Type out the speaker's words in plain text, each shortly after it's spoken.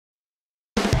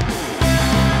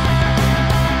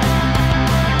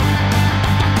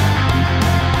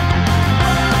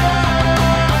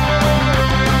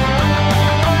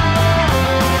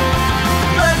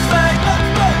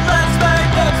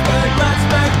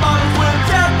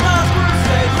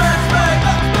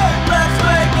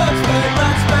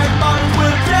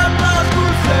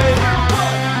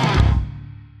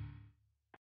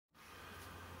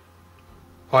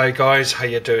Hi guys, how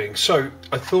you doing? So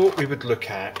I thought we would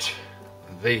look at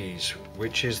these,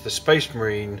 which is the Space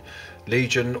Marine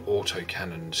Legion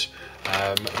autocannons.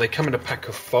 They come in a pack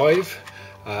of 5.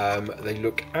 They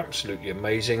look absolutely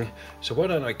amazing. So why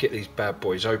don't I get these bad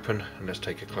boys open and let's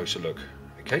take a closer look.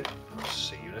 Okay, I'll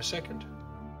see you in a second.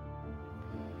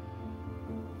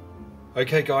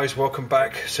 Okay guys, welcome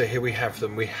back. So here we have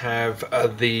them. We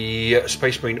have the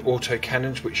Space Marine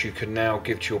autocannons, which you can now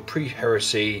give to your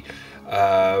pre-heresy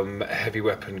heavy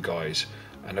weapon guys,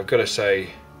 and I've got to say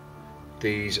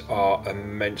these are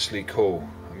immensely cool.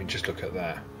 I mean, just look at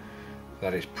that.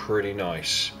 That is pretty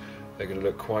nice. They're going to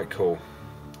look quite cool.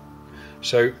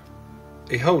 So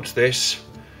he holds this.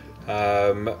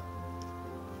 Let's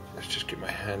just get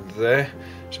my hand there.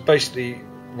 So basically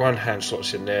one hand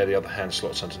slots in there, the other hand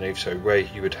slots underneath. So where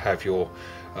you would have your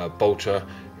bolter,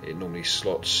 it normally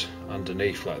slots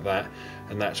underneath like that,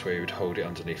 and that's where you would hold it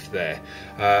underneath there.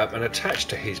 And attached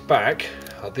to his back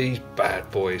are these bad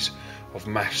boys of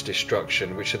mass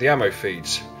destruction, which are the ammo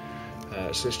feeds.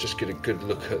 So let's just get a good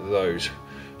look at those.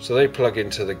 So they plug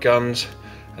into the guns,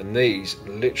 and these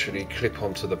literally clip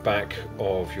onto the back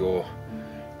of your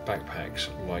backpacks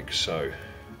like so.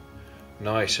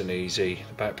 Nice and easy.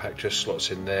 The backpack just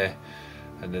slots in there,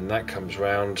 and then that comes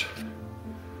round,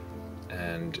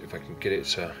 and if I can get it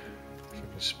to, if I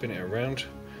can spin it around,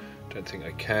 don't think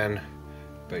I can,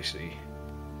 basically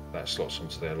that slots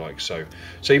onto there like so.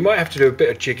 So you might have to do a bit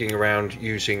of jigging around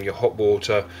using your hot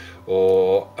water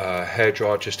or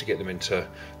hairdryer just to get them into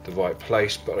the right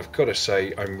place, but I've got to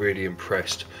say I'm really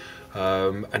impressed.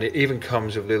 And it even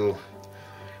comes with a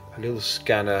little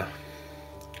scanner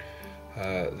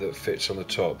that fits on the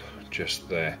top just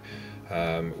there,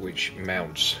 which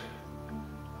mounts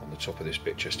on the top of this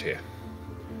bit just here.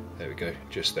 There we go,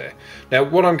 just there. Now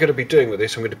what I'm going to be doing with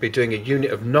this, I'm going to be doing a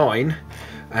unit of 9,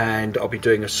 and I'll be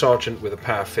doing a sergeant with a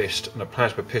power fist and a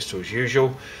plasma pistol as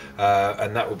usual,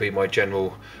 and that will be my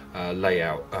general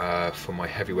layout for my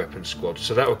heavy weapons squad.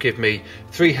 So that will give me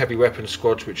 3 heavy weapons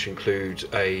squads, which includes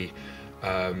a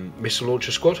missile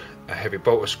launcher squad, a heavy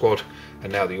bolter squad,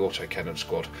 and now the autocannon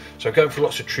squad. So I'm going for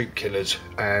lots of troop killers,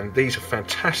 and these are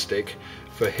fantastic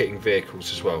for hitting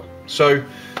vehicles as well. So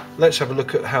let's have a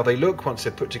look at how they look once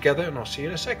they're put together, and I'll see you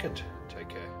in a second. Take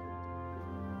care.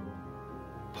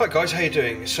 Hi guys, how you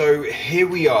doing? So here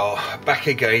we are back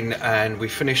again, and we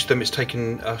finished them. It's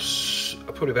taken us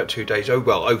probably about 2 days,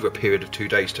 over a period of 2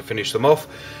 days to finish them off,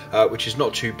 which is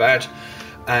not too bad.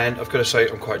 And I've got to say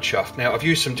I'm quite chuffed. Now I've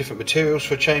used some different materials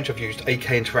for a change. I've used AK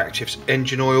Interactive's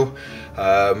engine oil,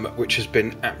 which has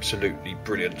been absolutely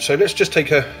brilliant. So let's just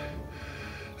take a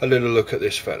little look at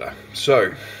this fella.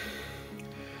 So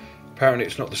apparently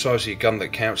it's not the size of your gun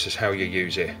that counts, it's how you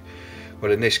use it.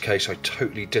 Well, in this case I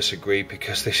totally disagree,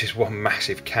 because this is one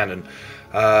massive cannon.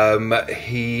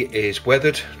 He is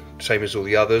weathered, same as all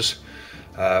the others,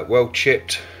 well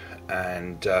chipped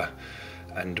and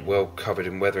well covered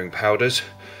in weathering powders.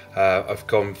 I've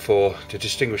gone for, to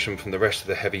distinguish them from the rest of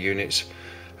the heavy units,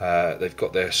 they've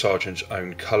got their sergeant's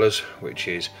own colours, which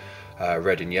is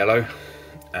red and yellow,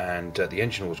 and the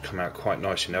engine oil's come out quite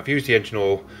nicely. Now I've used the engine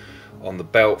oil on the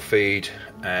belt feed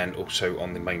and also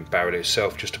on the main barrel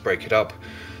itself just to break it up,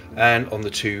 and on the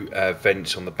 2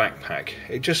 vents on the backpack.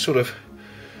 It just sort of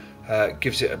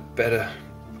gives it a better,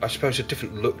 I suppose, a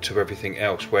different look to everything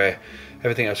else, where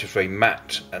everything else is very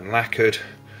matte and lacquered,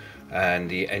 and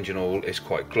the engine oil is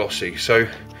quite glossy. So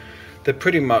they're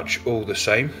pretty much all the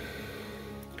same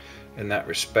in that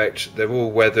respect. They're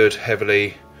all weathered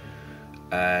heavily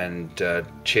and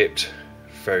chipped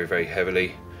very, very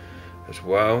heavily as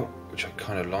well, which I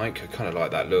kind of like. I kind of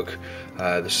like that look.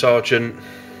 The sergeant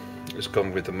has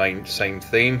gone with the same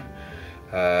theme.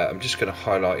 I'm just going to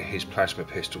highlight his plasma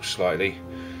pistol slightly.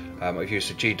 I've used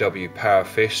the GW Power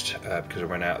Fist because I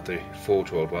ran out of the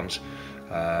Forge World ones,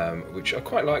 which I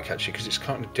quite like actually, because it's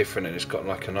kind of different, and it's got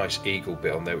like a nice eagle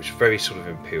bit on there, which is very sort of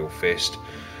Imperial Fist.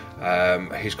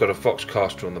 He's got a Fox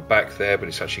caster on the back there, but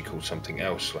it's actually called something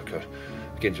else, like a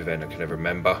begins with N, I can never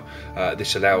remember.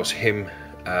 This allows him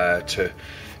to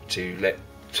let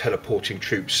teleporting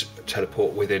troops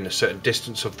teleport within a certain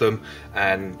distance of them,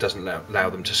 and doesn't allow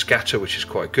them to scatter, which is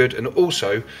quite good, and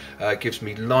also gives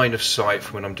me line of sight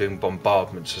for when I'm doing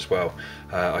bombardments as well.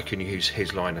 I can use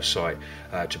his line of sight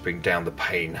to bring down the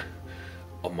pain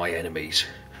on my enemies,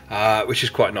 which is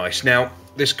quite nice. Now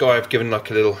this guy I've given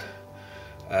like a little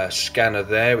scanner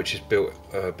there, which is built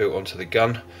onto the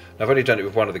gun. Now, I've only done it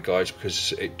with one of the guys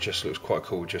because it just looks quite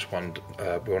cool, just one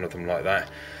of them like that.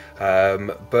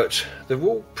 But they're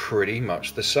all pretty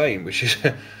much the same, which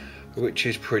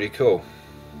is pretty cool.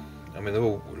 I mean, they're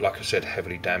all, like I said,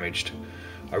 heavily damaged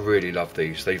I really love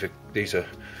these. These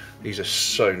are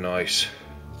so nice.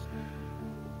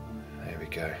 There we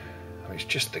go. I mean, it's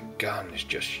just the gun is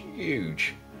just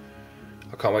huge.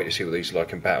 I can't wait to see what these are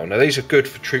like in battle. Now these are good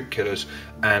for troop killers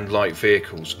and light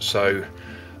vehicles. So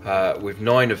with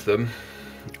 9 of them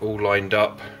all lined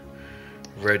up,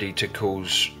 ready to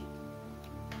cause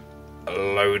a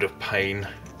load of pain,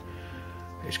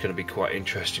 it's going to be quite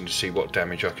interesting to see what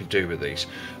damage I can do with these.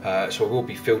 So I will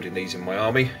be fielding these in my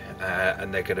army,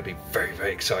 and they're going to be very,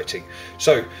 very exciting.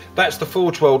 So that's the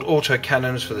Forge World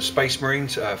autocannons for the Space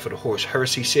Marines for the Horus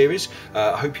Heresy series.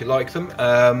 I hope you like them.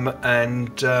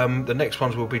 The next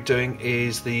ones we'll be doing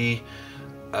is the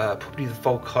probably the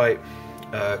Volkite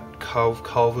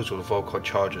Calvers or the Volkite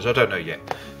Chargers. I don't know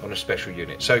yet, on a special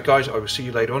unit. So guys, I will see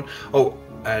you later on. Oh,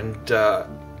 and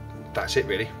that's it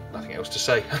really. Nothing else to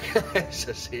say.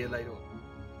 So see you later on.